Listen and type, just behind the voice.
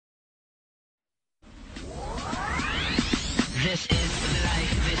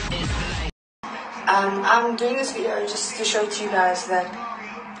I'm doing this video just to show to you guys that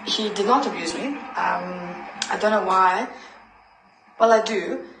he did not abuse me. I don't know why. Well, I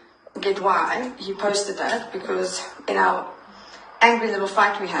do get why he posted that, because in our angry little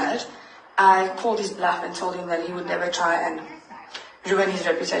fight we had, I called his bluff and told him that he would never try and ruin his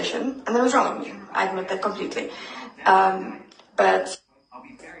reputation, and that was wrong of me. I admit that completely. But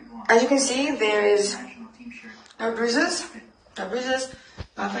as you can see, there is no bruises. No bruises.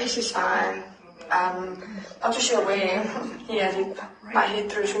 My face is fine. Not too sure where he had hit my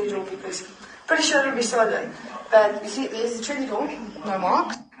head through a tree door, because pretty sure it'll be swollen. But you see, there's the tree door, no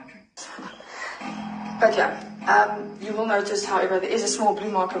marks. But yeah, you will notice, however, there is a small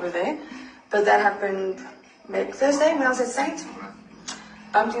blue mark over there. But that happened maybe Thursday when I was at Saint.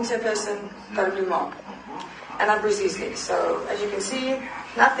 Bumped into a person, got a blue mark. And I bruised easily. So as you can see,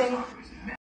 nothing.